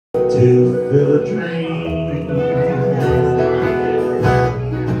to fill a dream,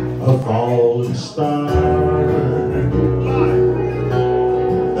 a falling star.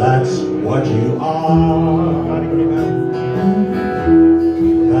 That's what you are.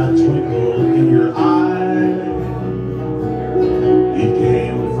 That twinkle in your eye, it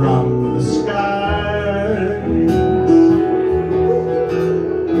came from the sky.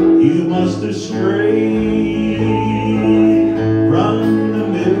 You must have strayed from the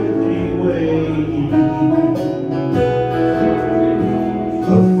Milky Way, a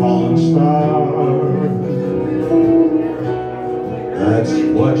falling star. That's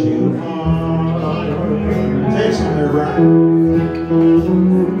what you are. Take some there, Brian.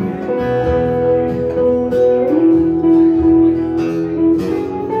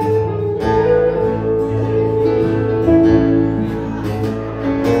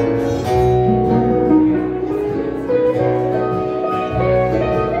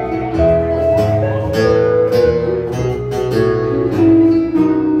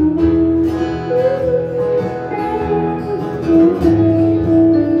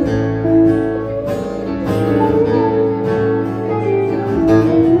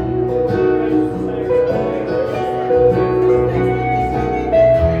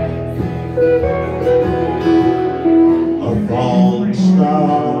 A falling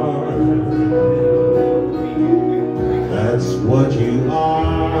star, that's what you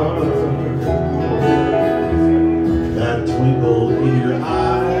are. That twinkle in your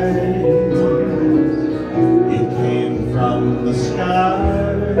eye, it came from the sky.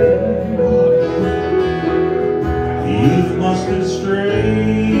 You must have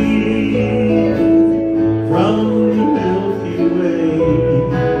strayed from the Milky Way,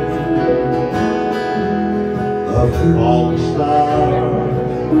 a falling star.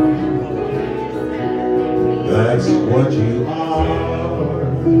 That's what you are,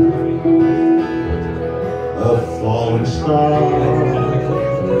 a falling star.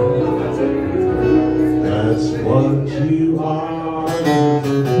 That's what you are.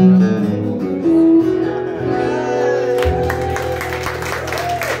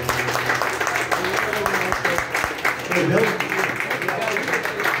 Hey, Bill.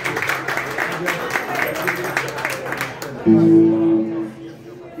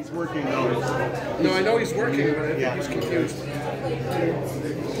 He's working now. No, I know he's working, but I think he's confused.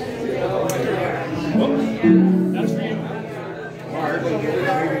 That's for you.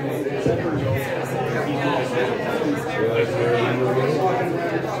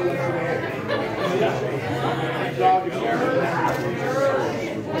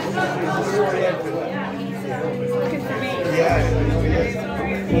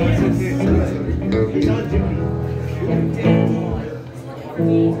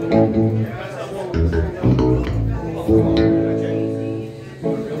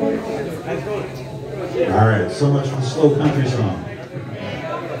 All right, so much for the slow country song.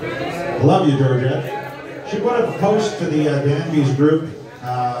 I love you, Georgette. She put up a post to the Danby's group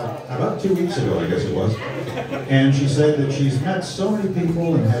about 2 weeks ago, I guess it was. And she said that she's met so many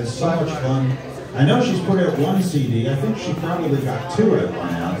people and had so much fun. I know she's put out one CD. I think she probably got 2 out by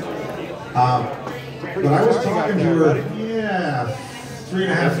now. But I was talking to her,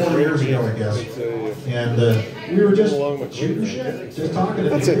 3.5, 4 years ago, I guess. And we were just shooting shit, just talking to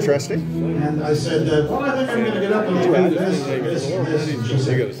people. That's interesting. And I said, well, I think I'm going to get up and do this, this, and this. And she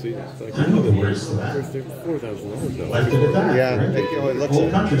said, I know the words to that. Left it at that, Yeah, right? it looks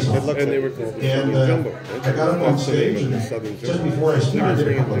Old country song. it looks And I got up on stage, and just before I started,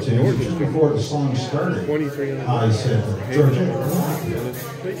 a couple of things, just before the song started, I said, Georgia,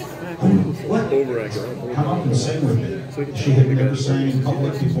 what? Come up and sing with me. She had never sang in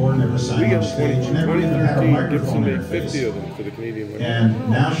public before, never sang on stage, never even had a microphone in her face. And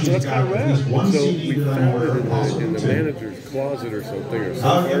now she's got at least one CD that I'm aware of, possibly in the 2. manager's closet or something, or Oh,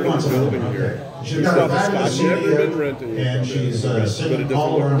 something. every once in a while, okay. She's got a fabulous CD and she's singing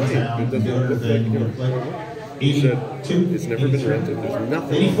all around town and doing her thing. Like 82, It's never been rented. There's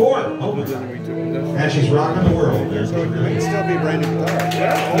nothing. 84, oh, and she's rocking the world. it can still be brand new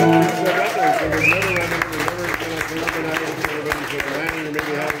guitar.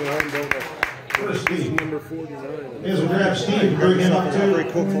 Where's Steve? Number 49. Here's a grab Steve, bring him up Very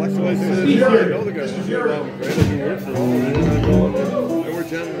too. cool collection. Steve Fury, I know the guy. Mr. Fury. He worked for all. And we're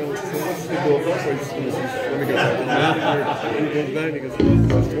generally let me go back. He goes back, he goes,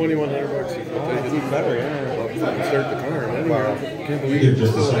 it's $2,100. It's better, yeah. I'll start the car. And then can't believe Give it's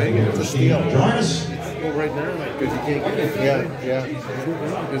just a still second hanging. here for Steve. Join us. Well, right now, because you can't get it. Yeah.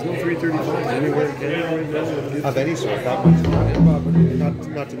 There's no 335 anywhere in Canada right now. Of any sort, that much.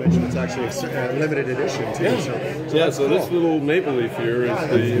 Not to mention it's actually a limited edition too. Yeah. So this little maple leaf here is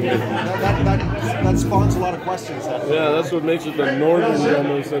that spawns a lot of questions. that's what makes it the northern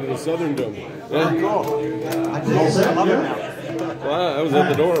jumbo instead of the southern jumbo. Yeah. Cool. I love it now. Well, I was at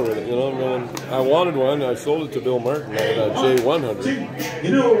the door with it, I'm going, I wanted one, I sold it to Bill Martin at J100.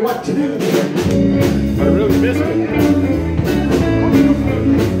 You know what to do. I really missed it.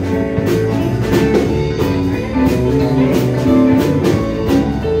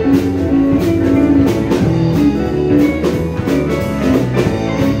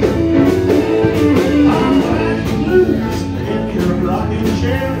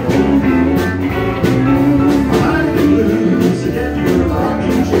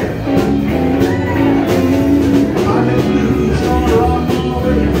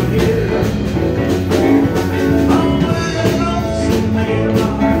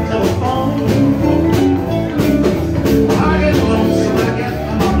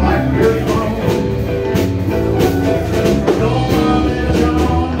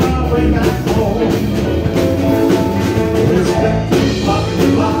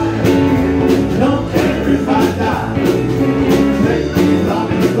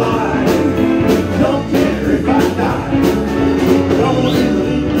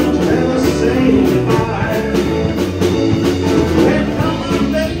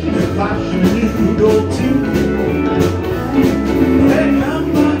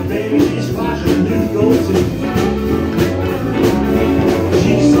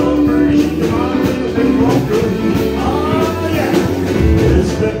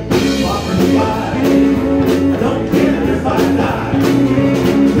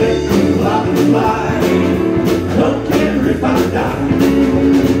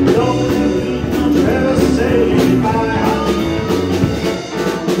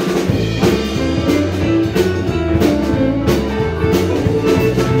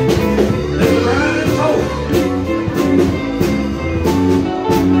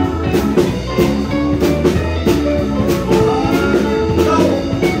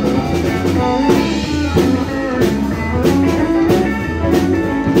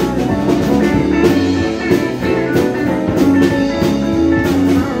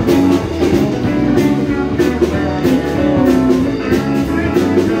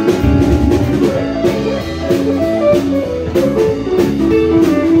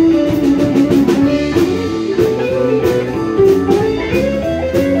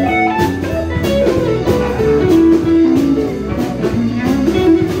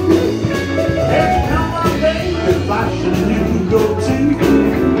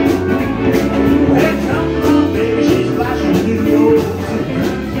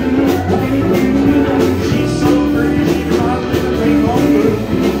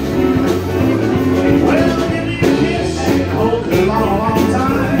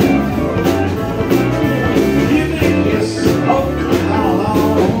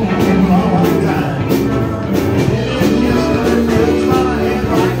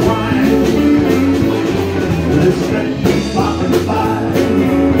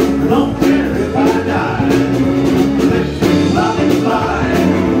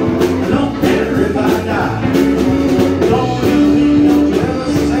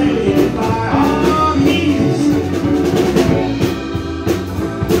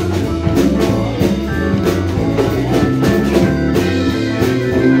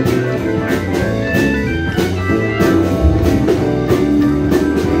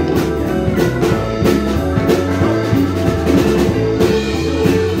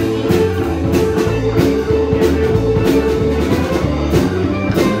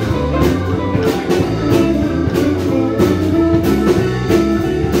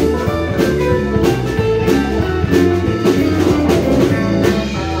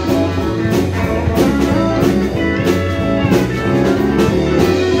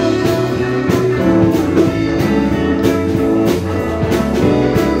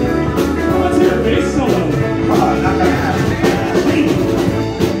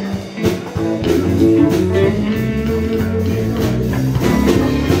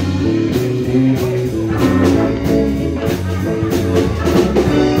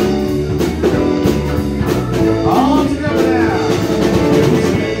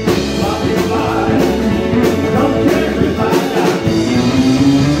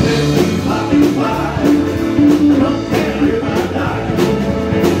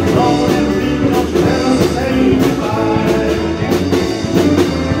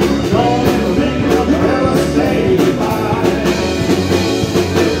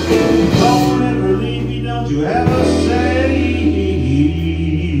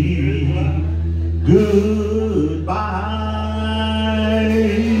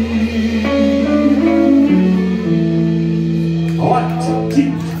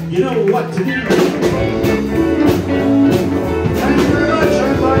 You know what to do. Thank you very much.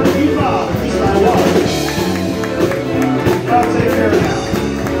 I'm Mark Bebop. At least I was. I'll take care of now.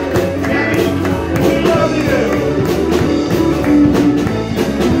 Gabby, we love you.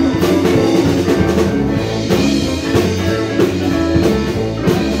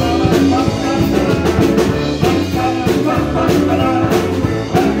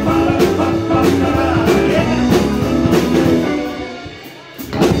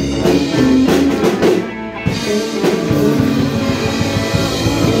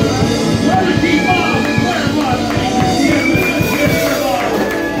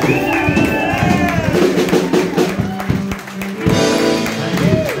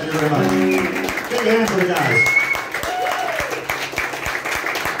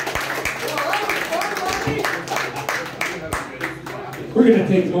 We're going to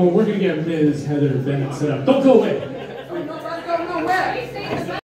take a moment. We're going to get Ms. Heather Bennett set up. Don't go away.